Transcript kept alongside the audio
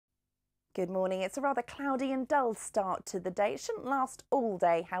Good morning. It's a rather cloudy and dull start to the day. It shouldn't last all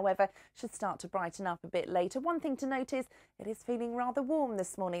day, however, should start to brighten up a bit later. One thing to note is it is feeling rather warm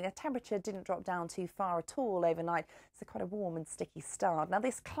this morning. The temperature didn't drop down too far at all overnight, so quite a warm and sticky start. Now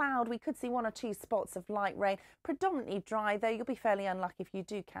this cloud, we could see one or two spots of light rain, predominantly dry, though you'll be fairly unlucky if you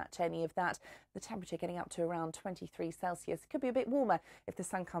do catch any of that. The temperature getting up to around 23 Celsius. It could be a bit warmer if the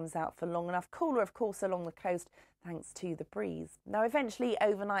sun comes out for long enough. Cooler, of course, along the coast thanks to the breeze. Now eventually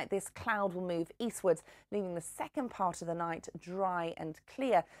overnight this cloud will move eastwards, leaving the second part of the night dry and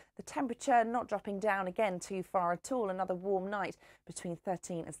clear. The temperature not dropping down again too far at all. Another warm night between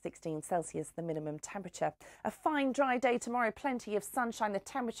 13 and 16 Celsius, the minimum temperature. A fine dry day tomorrow, plenty of sunshine. The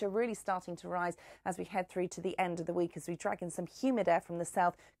temperature really starting to rise as we head through to the end of the week as we drag in some humid air from the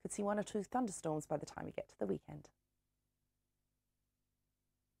south. Could see one or two thunderstorms by the time we get to the weekend.